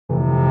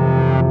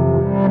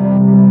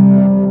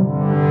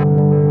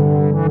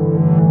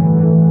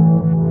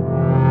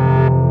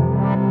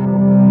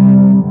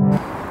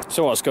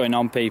So what's going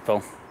on,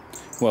 people?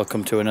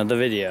 Welcome to another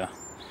video.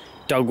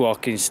 Dog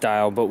walking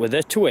style, but with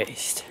a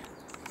twist.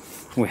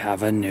 We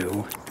have a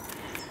new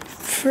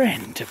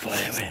friend to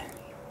play with.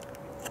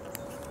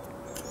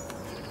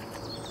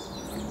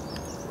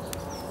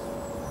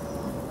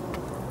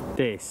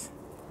 This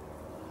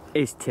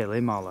is Tilly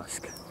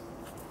Mollusk.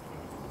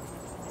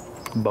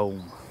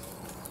 Boom.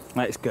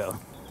 Let's go.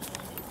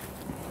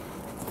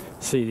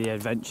 See the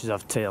adventures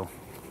of Till.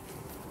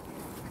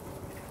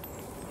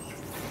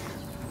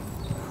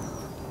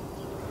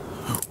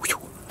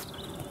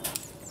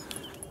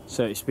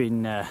 So it's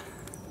been an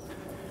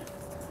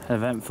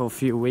eventful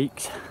few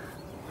weeks.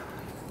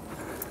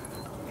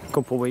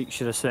 Couple of weeks,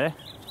 should I say.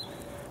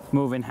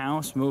 Moving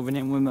house, moving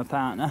in with my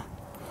partner.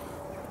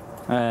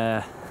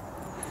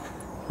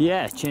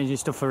 Yeah, changing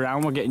stuff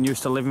around. We're getting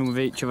used to living with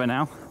each other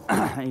now,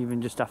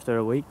 even just after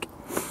a week.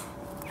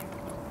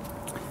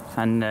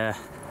 And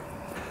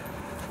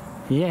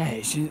yeah,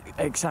 it's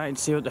exciting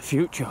to see what the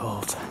future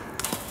holds.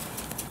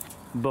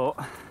 But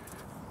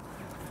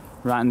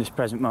right in this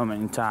present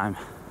moment in time,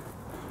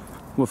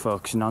 we're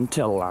focusing on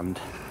Till land.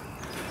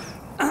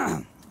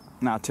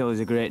 Now, Till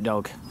is a great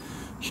dog.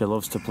 She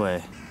loves to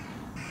play.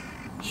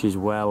 She's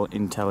well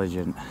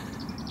intelligent.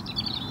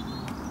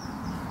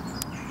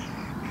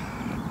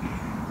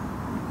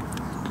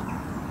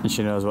 And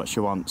she knows what she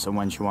wants and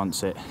when she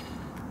wants it.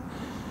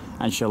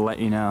 And she'll let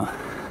you know.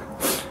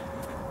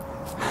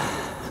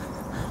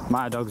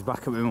 My dog's back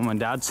at my mum and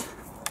dad's.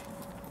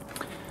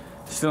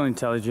 Still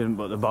intelligent,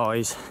 but the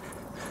boy's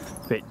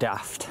a bit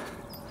daft.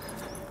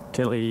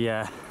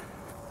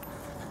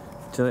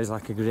 Tilly's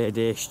like a grade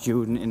A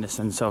student in the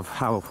sense of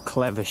how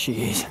clever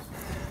she is.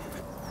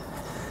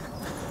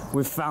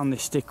 We've found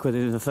this stick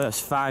within the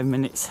first 5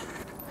 minutes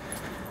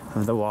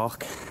of the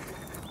walk.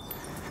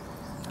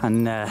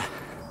 And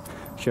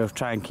she'll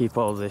try and keep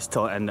all of this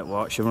till the end of the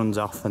walk. She runs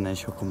off and then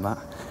she'll come back.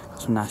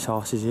 Got some nice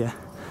horses here.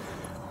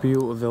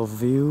 Beautiful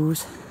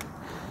views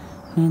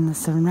in the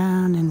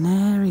surrounding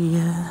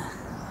area.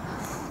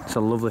 It's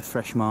a lovely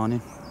fresh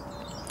morning.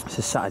 It's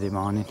a Saturday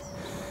morning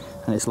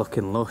and it's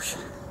looking lush.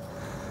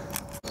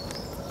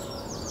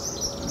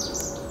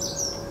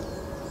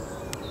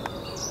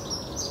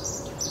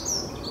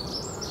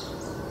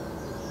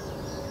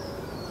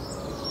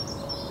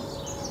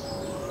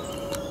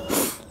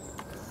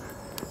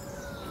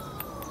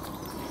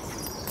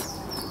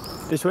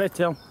 This way,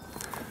 Till.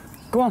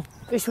 Come on,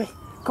 this way.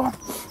 Come on.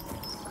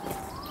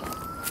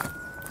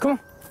 Come on,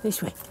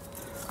 this way.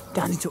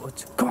 Down into the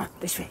woods. Come on,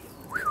 this way.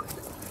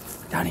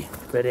 Down here.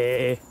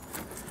 Ready,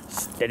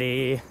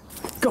 steady,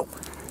 go.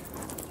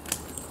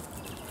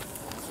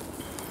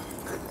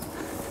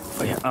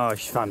 Oh, yeah. Oh,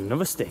 she found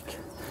another stick.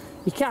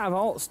 You can't have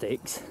alt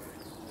sticks.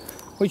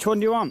 Which one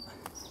do you want?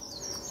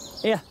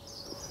 Here,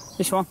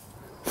 this one.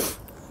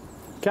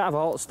 Can't have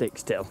alt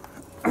sticks, Till.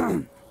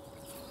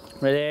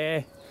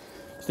 Ready.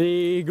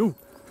 See, go.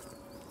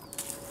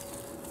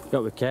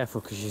 Gotta be careful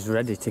because she's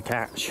ready to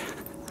catch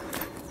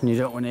and you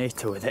don't want to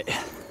hit her with it.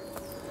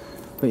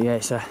 But yeah,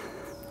 it's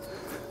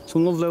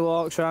some lovely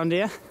walks around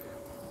here.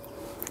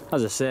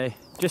 As I say,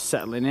 just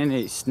settling in.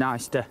 It's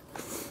nice to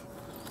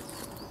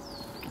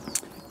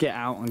get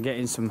out and get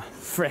in some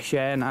fresh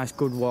air, nice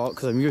good walk,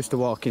 because I'm used to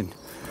walking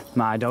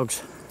my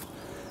dogs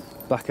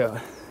back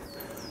at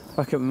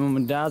my mum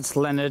and dad's,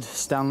 Leonard,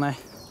 Stanley,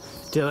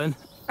 Dylan.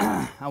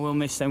 I will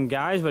miss them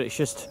guys, but it's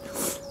just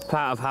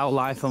part of how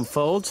life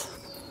unfolds.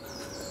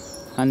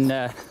 And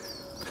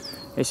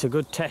it's a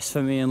good test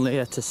for me and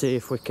Leah to see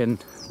if we can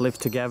live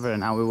together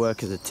and how we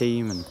work as a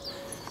team and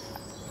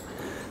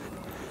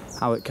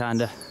how it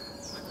kind of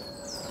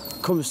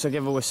comes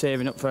together. We're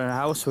saving up for a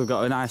house. We've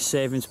got a nice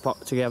savings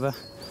pot together.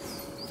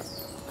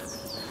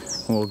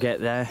 And we'll get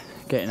there,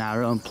 getting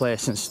our own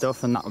place and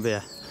stuff, and that'll be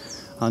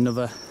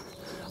another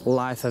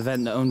life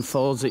event that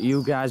unfolds that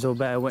you guys will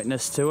bear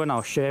witness to, and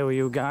I'll share with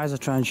you guys. I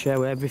try and share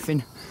with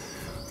everything.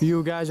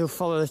 You guys will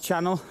follow the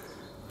channel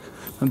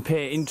and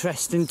pay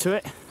interest into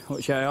it,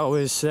 which I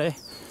always say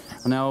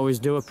and I always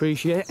do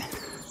appreciate.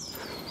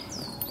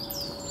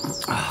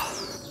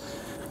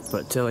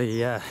 But Tilly,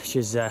 yeah,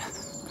 she's a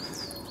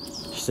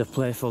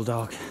playful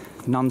dog,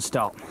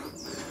 non-stop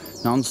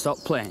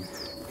playing,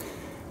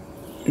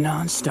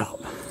 non-stop.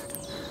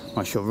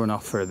 Well, she'll run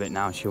off for a bit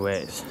now. She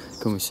waits.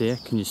 Can we see her?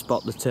 Can you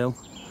spot the Till?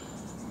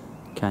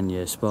 Can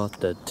you spot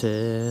the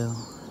Till?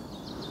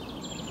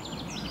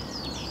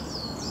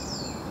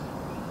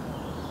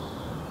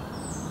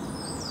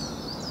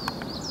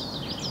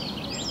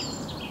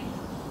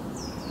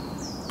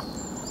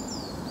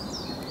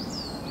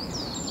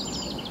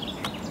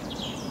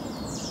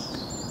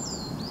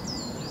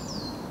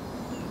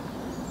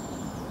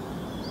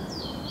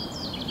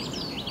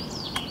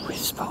 We've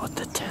spotted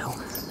the Till.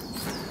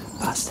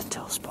 That's the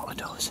Till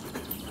spotted us.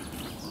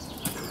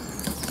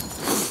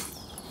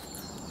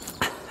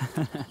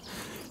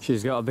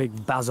 She's got a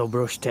big basil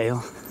brush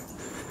tail.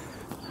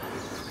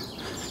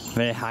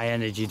 Very high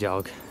energy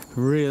dog.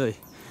 Really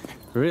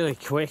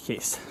quick.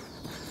 It's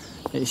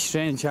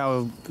strange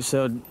how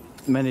so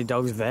many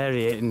dogs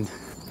vary in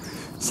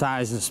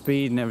size and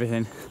speed and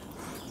everything.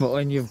 But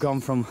when you've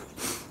gone from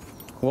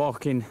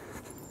walking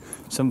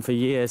some for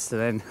years to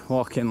then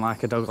walking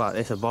like a dog like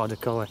this, a border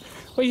collie.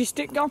 Where's your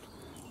stick gone?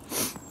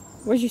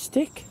 Where's your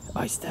stick?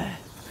 Oh, it's there.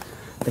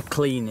 The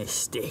cleanest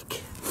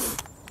stick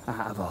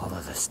out of all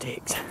of the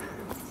sticks.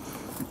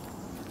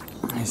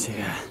 It's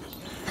yeah,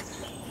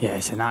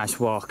 it's a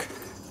nice walk.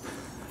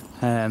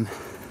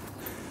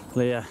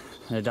 Leah,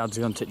 her dad's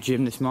gone to the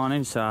gym this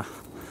morning, so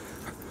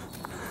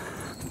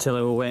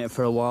Tilly were waiting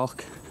for a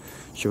walk.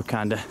 She was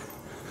kind of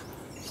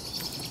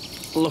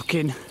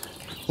looking,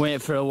 waiting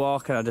for a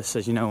walk, and I just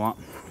said, you know what?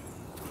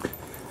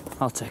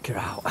 I'll take her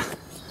out.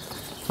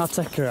 I'll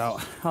take her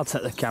out. I'll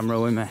take the camera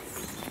with me.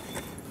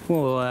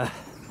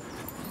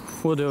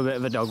 We'll do a bit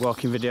of a dog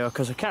walking video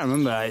because I can't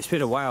remember. It's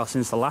been a while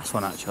since the last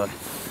one actually.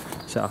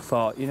 So I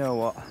thought, you know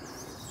what?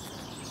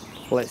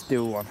 Let's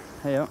do one.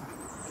 Hey up.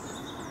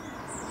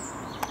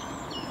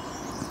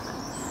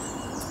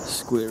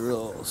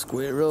 Squirrel,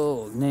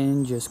 squirrel,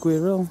 ninja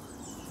squirrel.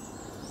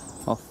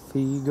 Off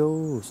he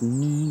goes,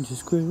 ninja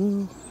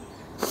squirrel.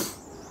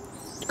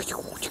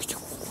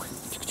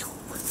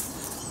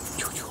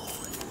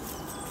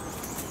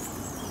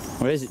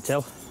 Where is it,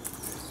 Till?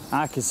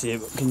 I can see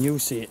it, but can you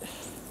see it?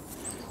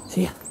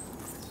 See ya.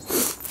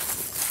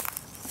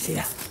 See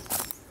ya.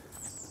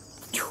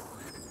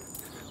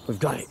 We've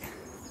got it.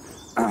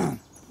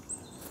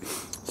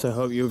 So I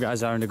hope you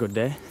guys are having a good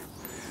day.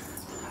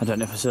 I don't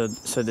know if I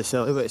said this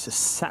earlier, but it's a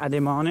Saturday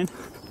morning.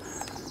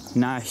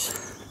 Nice.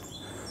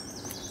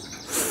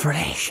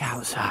 Fresh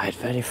outside,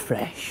 very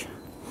fresh.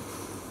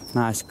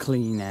 Nice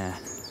clean air.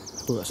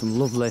 We've got some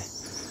lovely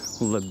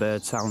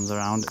bird sounds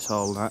around. It's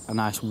all a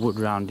nice wood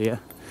round here.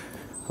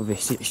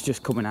 Obviously it's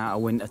just coming out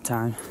of winter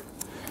time.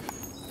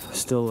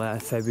 Still there,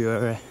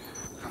 February.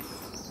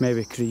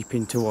 Maybe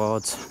creeping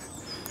towards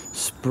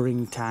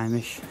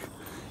springtime-ish.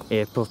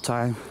 April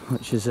time,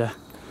 which is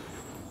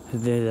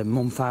the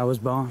month I was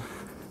born.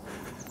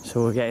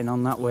 So we're getting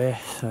on that way,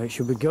 so it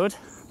should be good.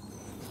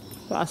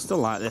 But I still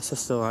like this, I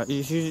still like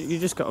it. You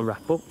just got to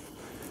wrap up.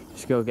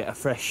 Just go get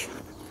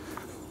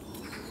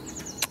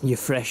your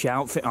fresh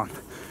outfit on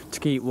to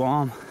keep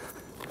warm.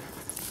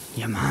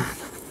 Yeah, man.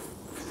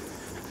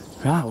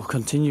 Right, we'll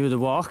continue the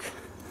walk.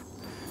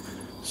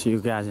 See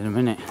you guys in a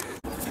minute.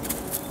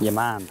 Yeah,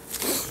 man.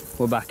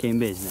 We're back in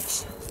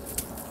business.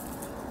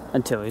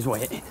 Until he's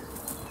waiting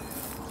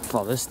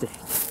for the stick.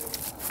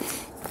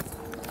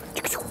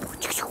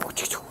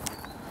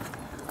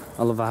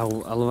 I love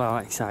how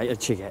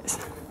excited she gets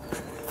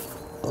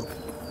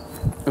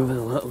over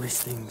the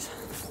littlest things.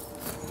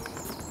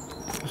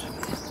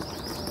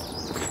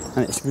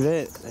 And it's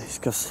great this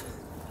because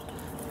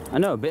I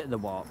know a bit of the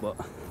walk, but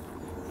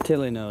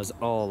Tilly knows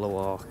all the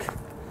walk.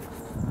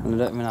 And I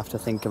don't even have to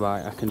think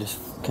about it, I can just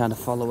kind of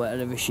follow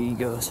wherever she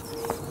goes.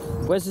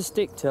 Where's the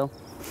stick, Till?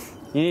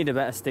 You need a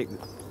better stick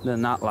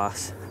than that,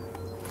 lass.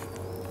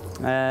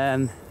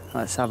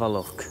 Let's have a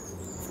look.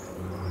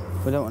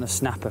 We don't want to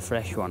snap a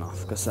fresh one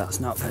off because that's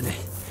not very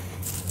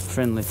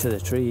friendly to the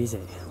tree, is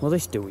it? Will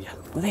this do you?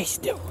 Will this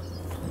do?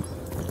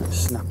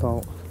 Snap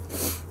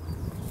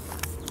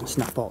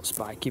out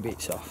spiky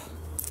bits off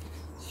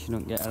so you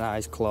don't get her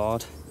eyes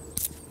clawed.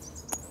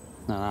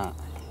 Now that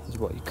is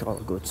what you call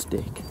a good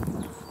stick.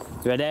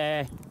 Ready?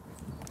 I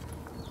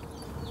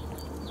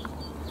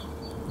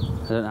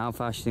don't know how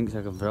far she thinks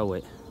I can throw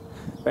it.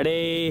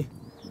 Ready?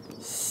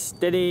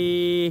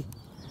 Steady!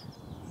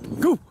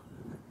 Go!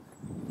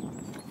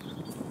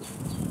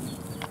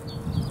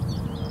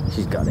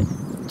 She's got it.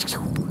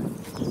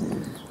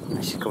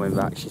 And she's coming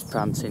back, she's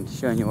prancing,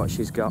 showing you what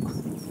she's got.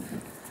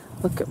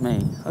 Look at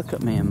me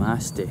and my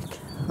stick.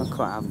 Look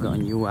what I've got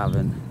and you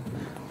haven't.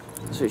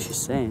 That's what she's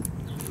saying.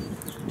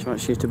 She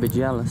wants you to be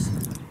jealous.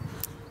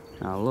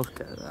 Now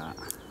look at that.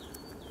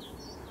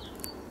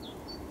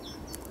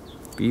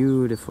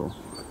 Beautiful.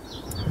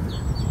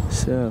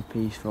 So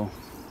peaceful.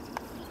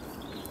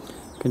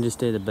 You can just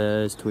hear the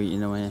birds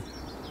tweeting away.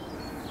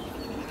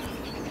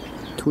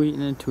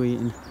 Tweeting and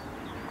tweeting.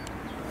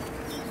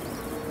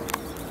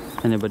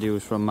 Anybody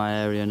who's from my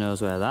area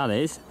knows where that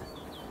is.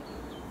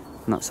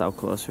 And that's how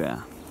close we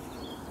are.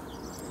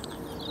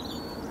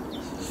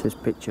 It's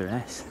just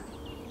picturesque.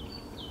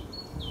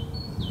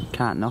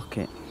 Can't knock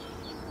it.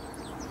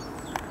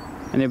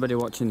 Anybody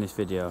watching this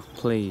video,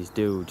 please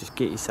do just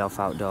get yourself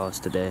outdoors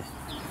today.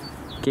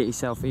 Get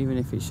yourself, even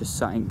if it's just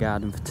sat in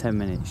garden for 10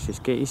 minutes,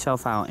 just get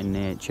yourself out in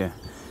nature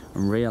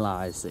and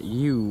realise that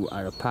you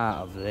are a part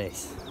of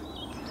this.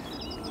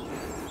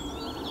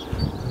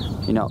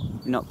 You're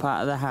not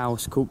part of the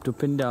house, cooped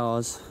up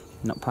indoors.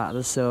 You're not part of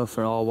the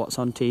sofa or what's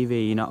on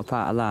TV. You're not a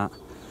part of that.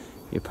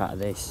 You're part of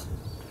this.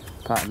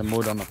 Part of the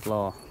mud on the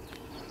floor.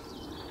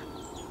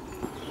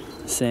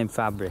 Same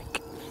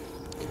fabric.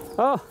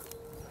 Oh!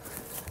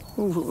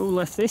 Who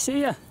left this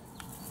here?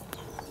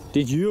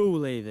 Did you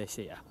leave this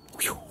here?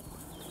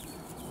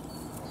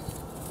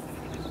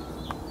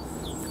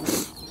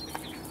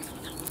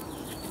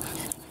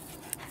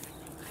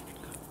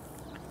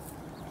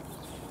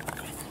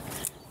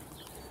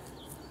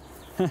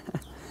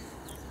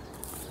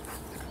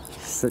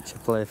 Such a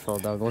playful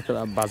dog. Look at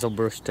that basil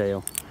brush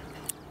tail.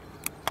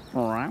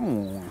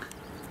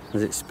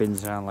 As it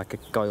spins around like a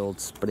coiled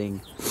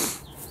spring.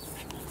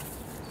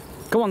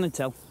 Come on then,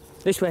 Till.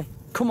 This way.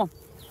 Come on.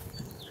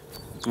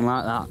 And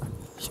like that.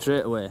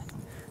 Straight away.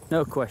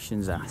 No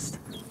questions asked.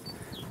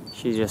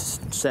 She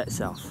just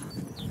sets off.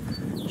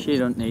 She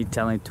don't need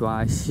telling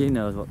twice. She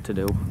knows what to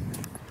do.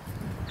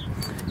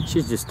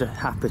 She's just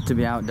happy to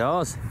be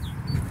outdoors.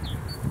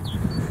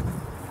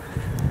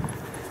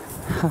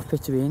 Happy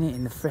to be in it,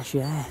 in the fresh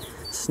air.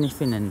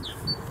 Sniffing and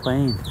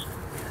playing.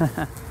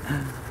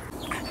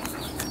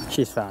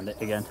 She's found it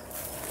again.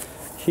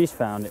 She's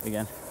found it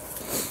again.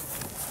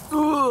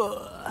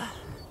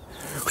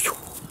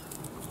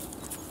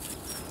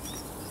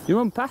 You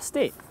run past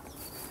it.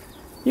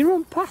 You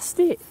run past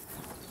it.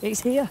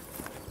 It's here.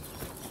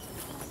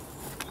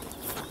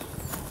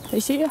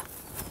 It's here.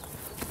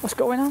 What's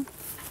going on?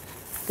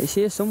 It's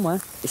here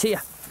somewhere. It's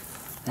here.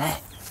 There.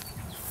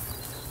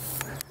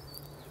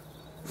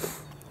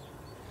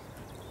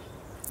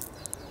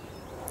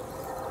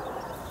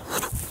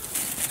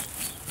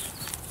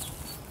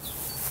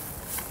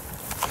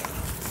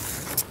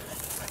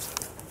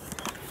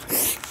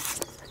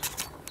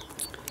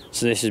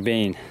 So this has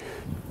been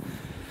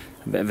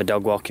a bit of a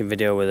dog walking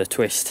video with a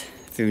twist.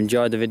 If you've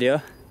enjoyed the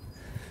video,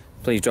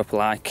 please drop a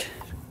like,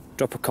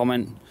 drop a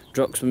comment,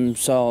 drop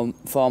some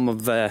form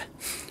of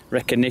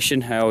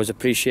recognition. I always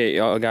appreciate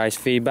your guys'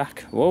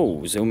 feedback.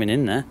 Whoa, zooming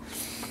in there.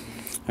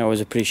 I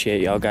always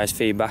appreciate your guys'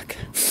 feedback.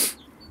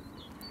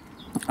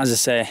 As I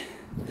say,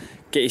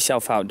 get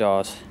yourself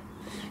outdoors,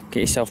 get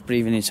yourself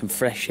breathing in some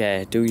fresh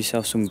air, do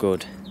yourself some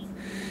good.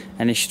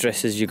 Any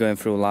stresses you're going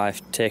through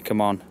life, take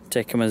them on,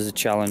 take them as a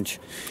challenge.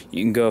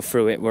 You can go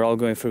through it. We're all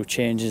going through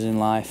changes in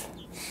life.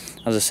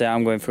 As I say,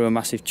 I'm going through a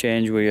massive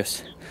change. We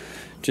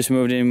just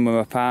moved in with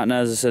my partner,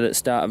 as I said at the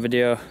start of the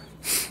video.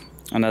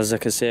 And as I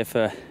can say,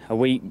 for a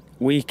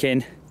week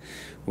in,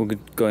 we're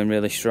going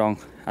really strong.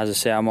 As I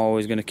say, I'm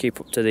always going to keep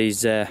up to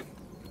these YouTube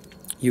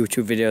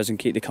videos and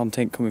keep the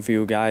content coming for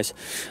you guys.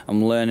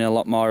 I'm learning a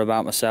lot more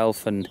about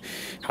myself and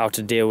how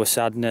to deal with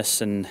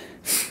sadness and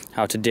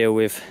how to deal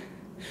with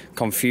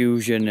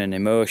confusion and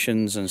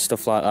emotions and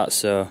stuff like that.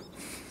 So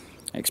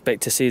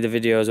expect to see the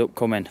videos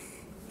upcoming.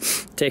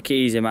 Take it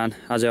easy, man.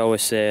 As I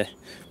always say,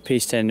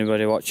 peace to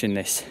anybody watching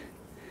this.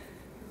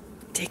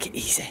 Take it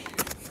easy.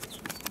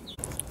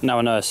 Now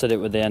I know I said it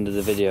with the end of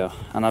the video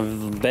and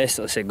I've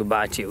basically said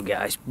goodbye to you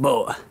guys,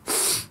 but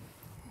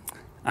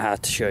I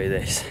had to show you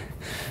this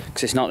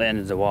because it's not the end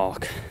of the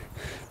walk,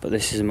 but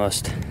this is the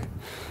most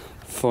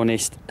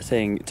funniest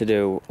thing to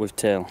do with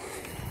Till.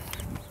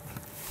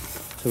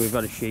 So we've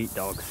got a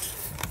sheepdog.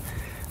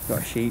 We've got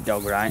a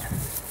sheepdog, right?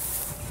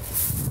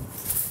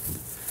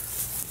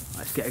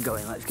 Let's get her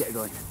going, let's get her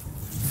going.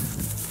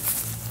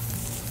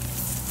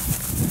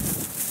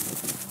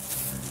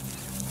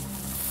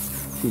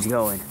 She's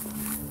going.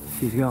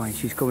 She's going,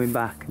 she's coming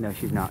back. No,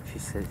 she's not,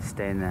 she's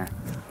staying there.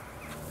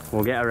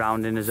 We'll get her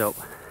rounding us up.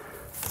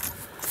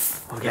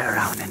 We'll get her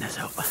rounding us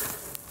up.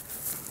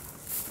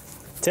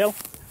 Till.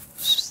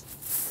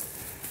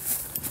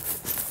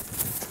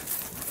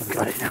 We've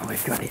got it now,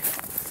 we've got it.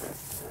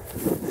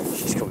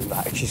 She's coming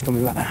back, she's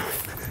coming back now.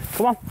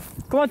 Come on,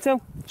 come on,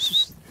 Till.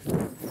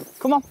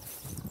 Come on.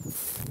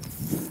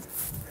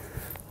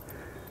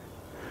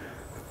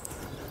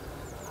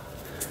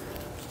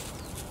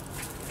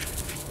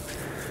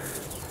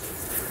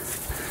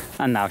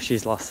 And now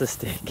she's lost the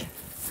stick.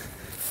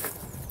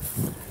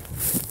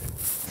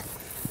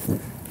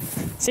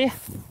 See ya.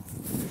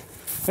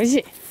 Where is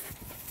it?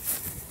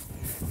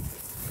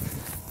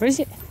 Where is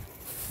it?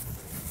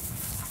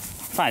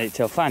 Find it,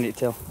 Till, find it,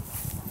 Till.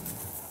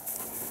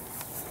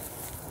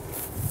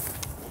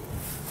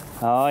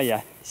 Oh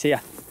yeah, see ya.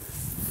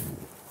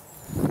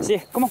 See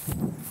ya, come on,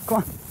 come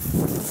on.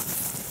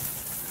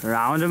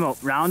 Round them up,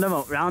 round them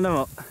up, round them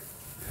up.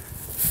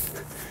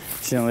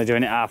 She's only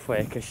doing it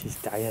halfway because she's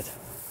tired.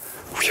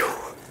 Whew.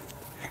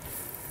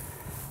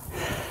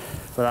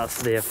 But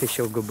that's the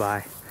official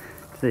goodbye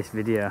to this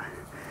video.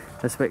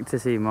 Expect to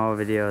see more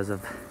videos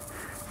of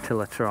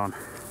Tillytron,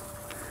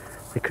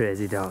 the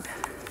crazy dog.